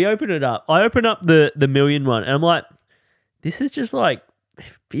 We open it up. I open up the Million one, and I'm like, "This is just like it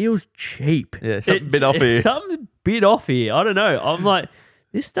feels cheap." Yeah, something a bit off here. Something a bit off here. I don't know. I'm like,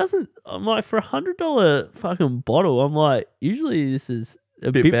 this doesn't. I'm like, for $100 fucking bottle. I'm like, usually this is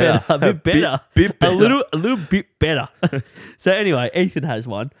a bit better. A bit better. Bit better. A little bit better. So anyway, Ethan has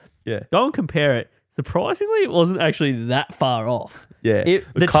one. Yeah. Go and compare it. Surprisingly, it wasn't actually that far off. Yeah.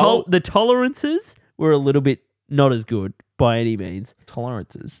 The tolerances were a little bit not as good by any means.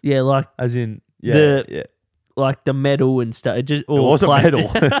 Tolerances. Yeah, like As in, yeah. Like the metal and stuff. It just It wasn't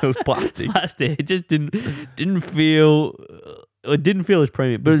plastic. metal. It was plastic. Plastic. It just didn't feel. It didn't feel as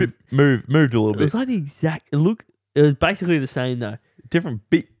premium. But Moved a little it was bit. like the exact look. It was basically the same though. Different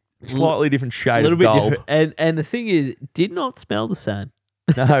bit, slightly different A shade little of bit gold. different. And the thing is, it did not smell the same.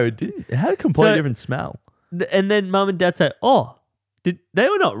 No, it didn't. It had a completely So- different smell. And then Mum and Dad say, "Oh, they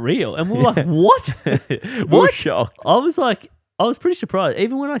were not real." And we're like, "What?" We were What? shocked. I was pretty surprised.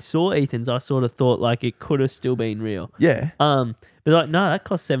 Even when I saw Ethan's, I sort of thought like it could have still been real. Yeah. But like, no, that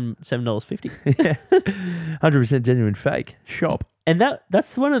cost $7.50. Yeah. 100% genuine fake. Shop. And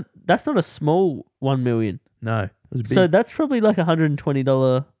that's not a small 1 million. No. It was a big So that's probably like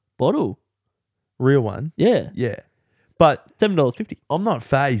 $120 bottle. real one. Yeah. Yeah. But $7.50. I'm not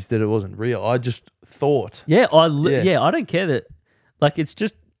phased that it wasn't real. I just thought. Yeah, I Yeah. don't care that. Like, it's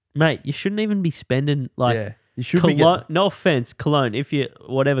just, mate, you shouldn't even be spending like Yeah. You should be cologne. getting. No offense, cologne. If you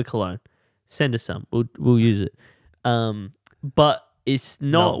whatever cologne, send us some. We'll use it. But it's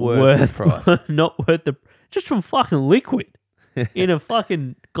not Not worth the price. not worth the just from fucking liquid in a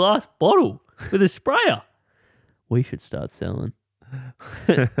fucking glass bottle with a sprayer. We should start selling.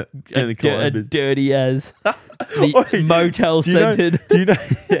 And the cologne bit. Dirty as the Oi, motel do you know- scented. Do you know?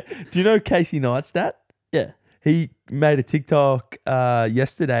 Yeah, do you know Casey Neistat? Yeah, He made a TikTok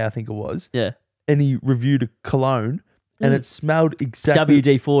yesterday, I think it was, yeah. and he reviewed a cologne, and it smelled exactly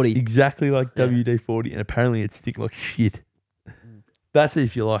WD-40. like Yeah. WD-40, and apparently it stick like shit. That's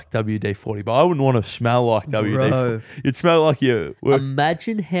if you like WD-40, but I wouldn't want to smell like WD-40. Bro, It'd smell like you work.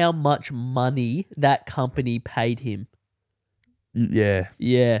 imagine how much money that company paid him. Yeah,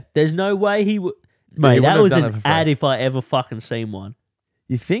 Yeah, there's no way he would. Yeah, he Mate, wouldn't that have was done an it for free. ad if I ever fucking seen one.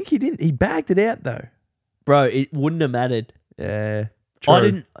 you think he didn't? He bagged it out though. Bro, it wouldn't have mattered. Yeah,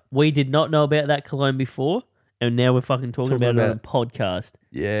 true. We did not know about that cologne before, and now we're fucking talking about it on a podcast.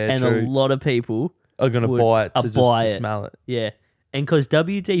 Yeah, And true. a lot of people, Are gonna would buy it to just buy to it. smell it. yeah. And because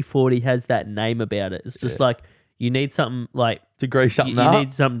WD-40 has that name about it, it's just Yeah. like you need something like To grease something you up.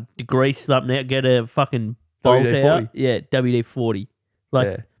 need something to grease something out, get a fucking bolt WD-40. out. Yeah, WD-40. Like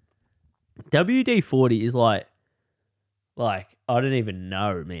yeah. WD-40 is like I don't even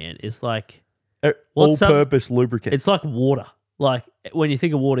know, man. It's like All purpose lubricant. it's like water. Like when you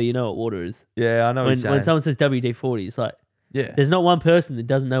think of water, you know what water is. Yeah, I know what When you're saying. when someone says WD-40, it's like Yeah, there's not one person that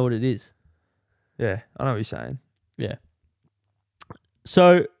doesn't know what it is. yeah, I know what you're saying. Yeah.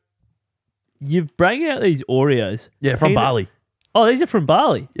 So you've bring out these Oreos. Yeah, from Peanut- Bali. Oh, these are from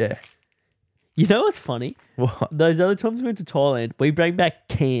Bali. Yeah. You know what's funny? What? Those other times we went to Thailand, we bring back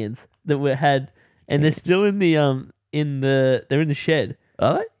cans that we had, and they're still in the they're in the shed.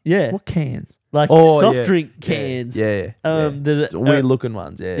 Are they? Yeah, What cans? like Oh, soft yeah. drink Yeah, cans. Yeah. That are, Weird looking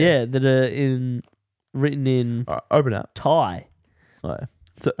ones. Yeah. yeah, that are written in All right, open up. Thai. All right.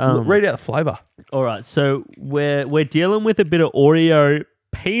 So Um, read out the flavour. All right, so we're dealing with a bit of Oreo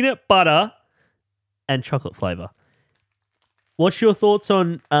peanut butter and chocolate flavor. What's your thoughts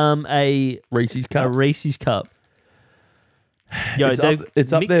on a Reese's cup. a Reese's cup? Yo,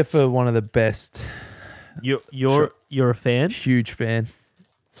 it's up there for one of the best. you're a fan. Huge fan.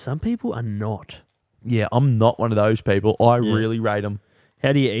 Some people are not. Yeah, I'm not one of those people. I Yeah. really rate them.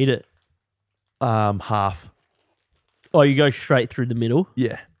 How do you eat it? Half. Oh, you go straight through the middle.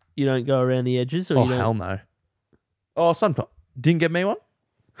 Yeah. You don't go around the edges, or Oh you don't. hell no. Oh, sometimes didn't get me one.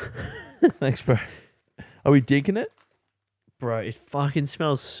 Thanks, bro. Are we dinking it? Bro, it fucking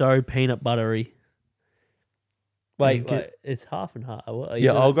smells so peanut buttery. Wait, Dink it. wait, it's half and half. Are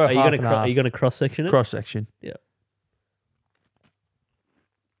Yeah, I'll go are you half gonna and Are you half. gonna cross section it? Cross section.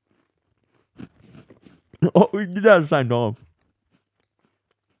 Oh, we did that at the same time.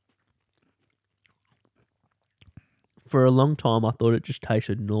 For a long time, I thought it just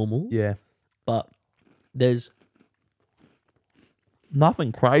tasted normal. Yeah. But there's...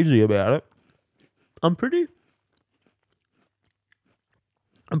 Nothing crazy about it. I'm pretty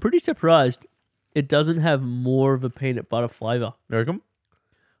surprised it doesn't have more of a peanut butter flavour. You reckon?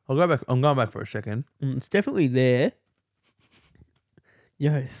 I'll go back. I'm going back for a second. It's definitely there.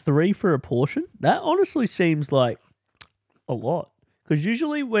 Yo, 3 for a portion? That honestly seems like a lot. Because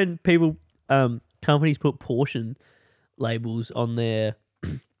usually when people, companies put portion labels on their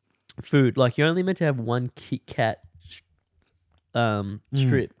food, like you're only meant to have one Kit Kat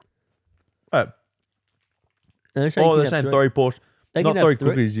strip. Oh, And they're saying you they're can have saying 3 portions. They Not can have 3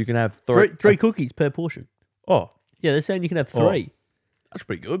 cookies. You can have 3. Three cookies per portion. Oh, Yeah, they're saying you can have Oh. 3. that's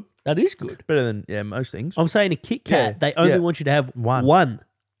pretty good. That is good. Better than most things. I'm saying a Kit Kat, Yeah, they only yeah. want you to have One. one.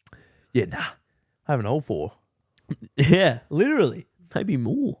 Yeah, nah. Having all 4. Yeah, literally. Maybe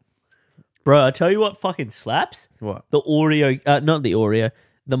more. Bro, I tell you what fucking slaps. What? The Oreo, not the Oreo,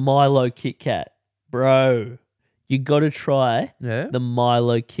 the Milo Kit Kat. Bro, you got to try Yeah. the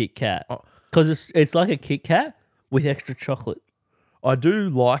Milo Kit Kat. Oh. Because it's like a Kit Kat with extra chocolate. I do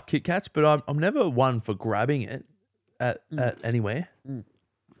like Kit Kats, but I'm never one for grabbing it at anywhere.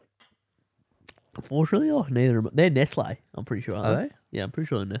 Unfortunately, neither of them. They're Nestle, I'm pretty sure. Are they? Yeah, I'm pretty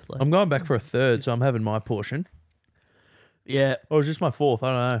sure they're Nestle. I'm going back for a third, so I'm having my portion. Yeah. Or it's just my 4th.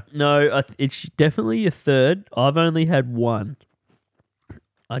 I don't know. No, it's definitely your third. I've only had one.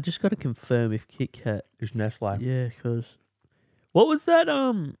 I just got to confirm if Kit Kat. It's Nestle. Yeah, because what was that?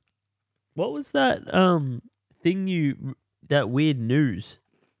 Thing that weird news?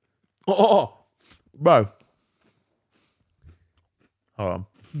 Oh, bro. Hold on.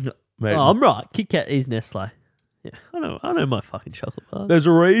 Mate, Oh, I'm right. Kit Kat is Nestle. Yeah, I know my fucking chocolate bars. there's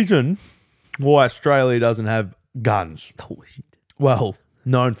a reason why Australia doesn't have guns. Oh, shit. Well,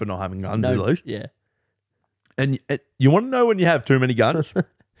 known for not having guns at least. Yeah. And you want to know when you have too many guns?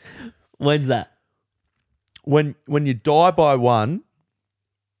 When's that? when you die by one,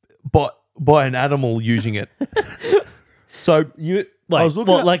 by an animal using it. So Wait, I was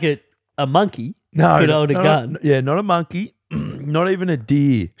looking what, at- like a monkey no, could hold a gun? Yeah, not a monkey, not even a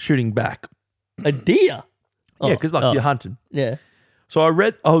deer shooting back. A deer? Yeah, because you're hunting. Yeah. So I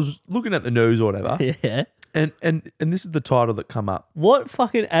was looking at the news or whatever, Yeah. and this is the title that come up: What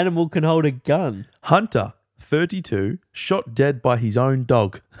fucking animal can hold a gun? Hunter, 32, shot dead by his own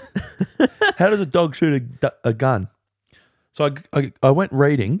dog. How does a dog shoot a gun? So I went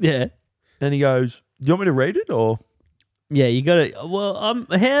reading, Yeah. and he goes, "Do you want me to read it or?" Yeah, you got to. Well,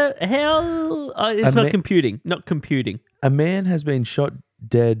 it's not computing. Not computing. A man has been shot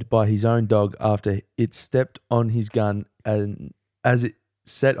dead by his own dog after it stepped on his gun and as it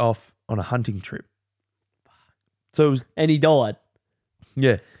set off on a hunting trip. So it was, And he died.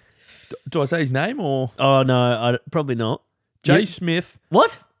 yeah. Do I say his name or? Oh, no, probably not. Jay You- Smith.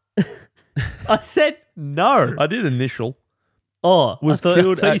 What? I said no. I did initial. Was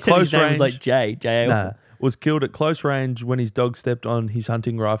killed I thought at you said close his name was range. like J. Nah. Was killed at close range when his dog stepped on his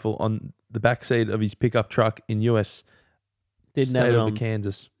hunting rifle on the backseat of his pickup truck in U.S. Didn't have state it of on.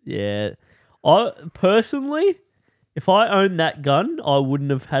 Kansas. Yeah. I personally, if I owned that gun, I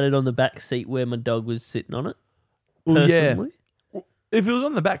wouldn't have had it on the back seat where my dog was sitting on it. Well, Personally. yeah. If it was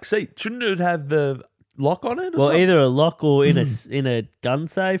on the back seat, shouldn't it have the lock on it? Or Well, something? either a lock or in a gun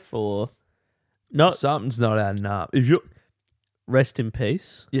safe or not. Something's not adding up. If you, Rest in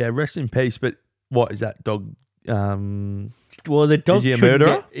peace. yeah, rest in peace. But what is that dog? Well, the dog Is he a shouldn't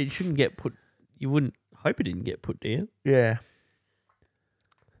murderer? it shouldn't get put. You wouldn't hope it didn't get put down. Yeah.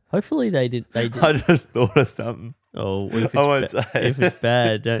 Hopefully they did. They did. I just thought of something. Oh, what if it's I won't say. if it's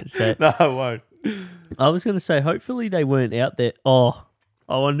bad, don't say it. No, I won't. I was going to say, hopefully they weren't out there. Oh,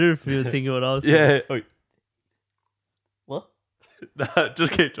 I wonder if you were thinking what I was thinking. Yeah. Oi. What? No,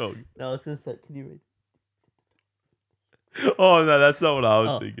 just keep talking. No, I was going to say, can you read? Oh no, that's not what I was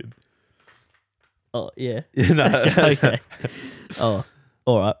Oh. thinking. Oh, yeah. Yeah, no. Okay. Oh,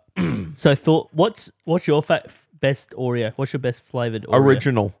 all right. So, what's your best Oreo? What's your best flavored Oreo?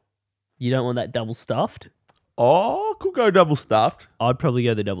 Original. You don't want that double stuffed? Oh, could go double stuffed. I'd probably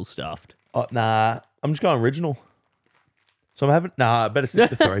go the double stuffed. Oh, nah, I'm just going original. So I'm having better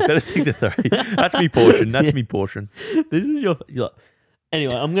stick to 3. Better stick to 3. That's me portion. That's me portion. This is your.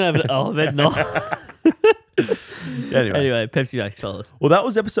 Anyway, I'm gonna have it. Oh, I bet not. Anyway. Pepsi Max, fellas. Well, that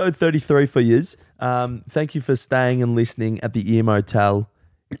was episode 33 for yous. Thank you for staying and listening at the Ear Motel.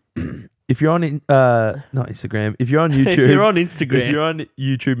 if you're on not Instagram, if you're on YouTube, If you're on Instagram. if you're on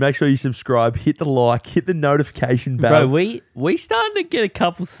YouTube, make sure you subscribe, hit the like, hit the notification bell. Bro, we starting to get a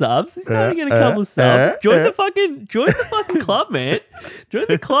couple subs. We're starting to get a couple subs. Join the fucking club, man. Join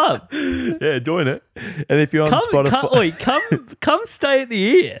the club. Yeah, join it. And if you're on Spotify, Come stay at the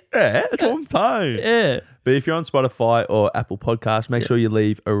ear. yeah, that's what I'm saying. Yeah. But if you're on Spotify or Apple Podcasts, make sure you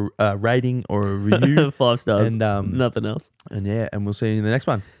leave a rating or a review. 5 stars. And Nothing else. and we'll see you in the next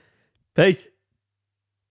one. Peace.